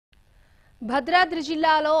భద్రాద్రి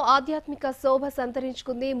జిల్లాలో ఆధ్యాత్మిక శోభ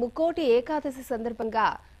సంతరించుకుంది. ముక్కోటి ఏకాదశి సందర్భంగా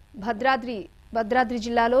భద్రాద్రి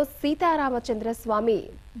జిల్లాలో సీతారామచంద్ర స్వామి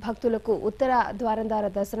భక్తులకు ఉత్తర ద్వారం ద్వారా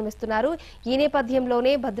దర్శనమిస్తున్నారు. ఈ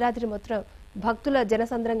నేపథ్యంలోనే భద్రాద్రి మొత్తం భక్తుల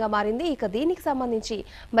జనసంద్రంగా మారింది. ఇక దీనికి సంబంధించి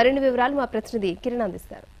మరిన్ని వివరాలు మా ప్రతినిధి కిరణ్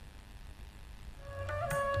అందిస్తారు.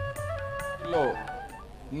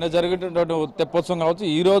 నిన్న జరిగేటటువంటి తెప్పోత్సవం కావచ్చు,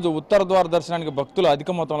 ఈ రోజు ఉత్తర ద్వార దర్శనానికి భక్తులు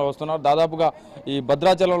అధిక మొత్తంలో వస్తున్నారు. దాదాపుగా ఈ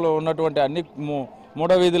భద్రాచలంలో ఉన్నటువంటి అన్ని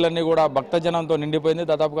మూడ వీధులన్నీ కూడా భక్తజనంతో నిండిపోయింది.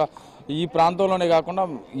 దాదాపుగా ఈ ప్రాంతంలోనే కాకుండా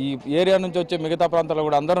ఈ ఏరియా నుంచి వచ్చే మిగతా ప్రాంతాల్లో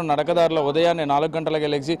కూడా అందరూ నడకదారిలో ఉదయాన్నే 4 గంటలకే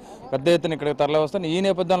లేచి పెద్ద ఎత్తున ఇక్కడికి తరలి వస్తారు. ఈ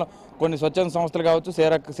నేపథ్యంలో కొన్ని స్వచ్ఛంద సంస్థలు కావచ్చు,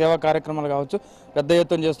 సేవా కార్యక్రమాలు కావచ్చు పెద్ద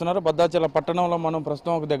ఎత్తున చేస్తున్నారు. భద్రాచలం పట్టణంలో మనం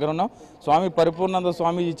ప్రస్తుతం ఒక దగ్గర ఉన్నాం. స్వామి పరిపూర్ణానంద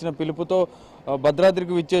స్వామి ఇచ్చిన పిలుపుతో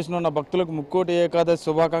భద్రాద్రికి విచ్చేసిన భక్తులకు ముక్కోటి ఏకాదశి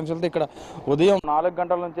శుభాకాంక్షలతో ఇక్కడ ఉదయం 4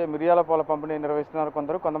 గంటల నుంచే మిరియాల పాల పంపిణీ నిర్వహిస్తున్నారు.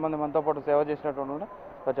 కొంతమంది మనతో పాటు సేవ చేసినటువంటి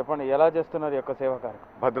చెప్పండి, ఎలా చేస్తున్నారు యొక్క సేవా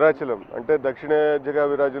కార్యక్రమం? భద్రాచలం అంటే దక్షిణేజ్గా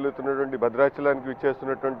విరాజిల్లుతున్నటువంటి భద్రాచలానికి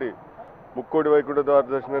విచ్చేస్తున్నటువంటి ముక్కోటి వైకుంఠ ద్వార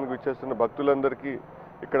దర్శనానికి విచ్చేస్తున్న భక్తులందరికీ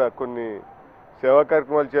ఇక్కడ కొన్ని సేవా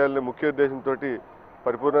కార్యక్రమాలు చేయాలనే ముఖ్య ఉద్దేశంతో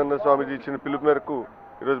పరిపూర్ణానంద స్వామీజీ ఇచ్చిన పిలుపు మేరకు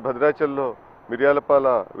ఈరోజు భద్రాచలంలో మిరియాల పాల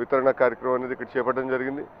వితరణ కార్యక్రమం అనేది ఇక్కడ చేపట్టడం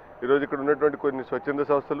జరిగింది. ఈరోజు ఇక్కడ ఉన్నటువంటి కొన్ని స్వచ్ఛంద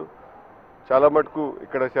సంస్థలు చాలా మటుకు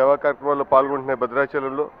ఇక్కడ సేవా కార్యక్రమాల్లో పాల్గొంటున్నాయి.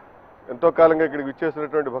 భద్రాచలంలో ఎంతో కాలంగా ఇక్కడికి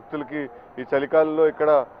విచ్చేస్తున్నటువంటి భక్తులకి ఈ చలికాలంలో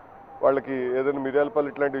ఇక్కడ వాళ్ళకి ఏదైనా మిరియాల పాలు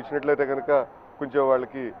ఇట్లాంటివి ఇచ్చినట్లయితే కనుక కొంచెం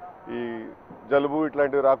వాళ్ళకి ఈ జలుబు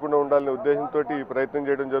ఇట్లాంటివి రాకుండా ఉండాలనే ఉద్దేశంతో ఈ ప్రయత్నం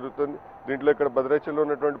చేయడం జరుగుతుంది. దీంట్లో ఇక్కడ భద్రాచలంలో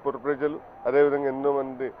ఉన్నటువంటి పుర ప్రజలు అదేవిధంగా ఎన్నో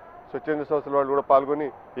మంది స్వచ్ఛంద సంస్థల వాళ్ళు కూడా పాల్గొని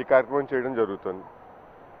ఈ కార్యక్రమం చేయడం జరుగుతుంది.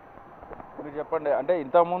 మీరు చెప్పండి, అంటే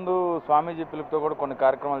ఇంతకుముందు స్వామీజీ పిలుపుతో కూడా కొన్ని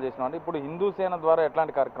కార్యక్రమాలు చేసినాం, ఇప్పుడు హిందూ సేన ద్వారా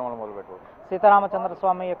ఎట్లాంటి కార్యక్రమాలు మొదలుపెట్టారు? సీతారామచంద్ర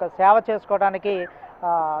స్వామి యొక్క సేవ చేసుకోవడానికి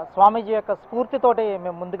స్వామీజీ యొక్క స్ఫూర్తితోటి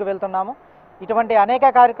మేము ముందుకు వెళ్తున్నాము. ఇటువంటి అనేక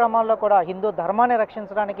కార్యక్రమాల్లో కూడా హిందూ ధర్మాన్ని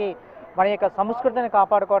రక్షించడానికి, మన యొక్క సంస్కృతిని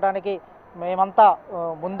కాపాడుకోవడానికి మేమంతా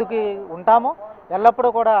ముందుకు ఉంటాము.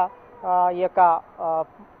 ఎల్లప్పుడూ కూడా ఈ యొక్క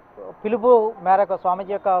పిలుపు మేరకు,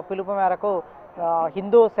 స్వామీజీ యొక్క పిలుపు మేరకు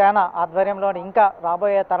హిందూ సేన ఆధ్వర్యంలోని ఇంకా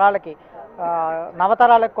రాబోయే తరాలకి,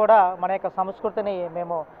 నవతరాలకు కూడా మన యొక్క సంస్కృతిని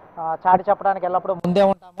మేము చాటి చెప్పడానికి ఎల్లప్పుడూ ముందే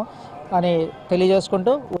ఉంటాము అని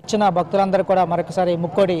తెలియజేసుకుంటూ వచ్చిన భక్తులందరూ కూడా మరొకసారి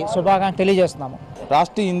ముక్కోటి శుభాకాంక్షలు తెలియజేస్తున్నాము.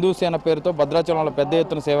 రాష్ట్రీయ హిందూ సేన పేరుతో భద్రాచలంలో పెద్ద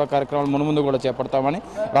ఎత్తున సేవా కార్యక్రమాలు మున్ముందు కూడా చేపడతామని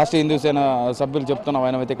రాష్ట్రీయ హిందూ సేన సభ్యులు చెప్తున్న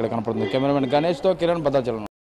వైనమైతే ఇక్కడ కనపడుతుంది. కెమెరామెన్ గణేష్తో కిరణ్, భద్రాచలం.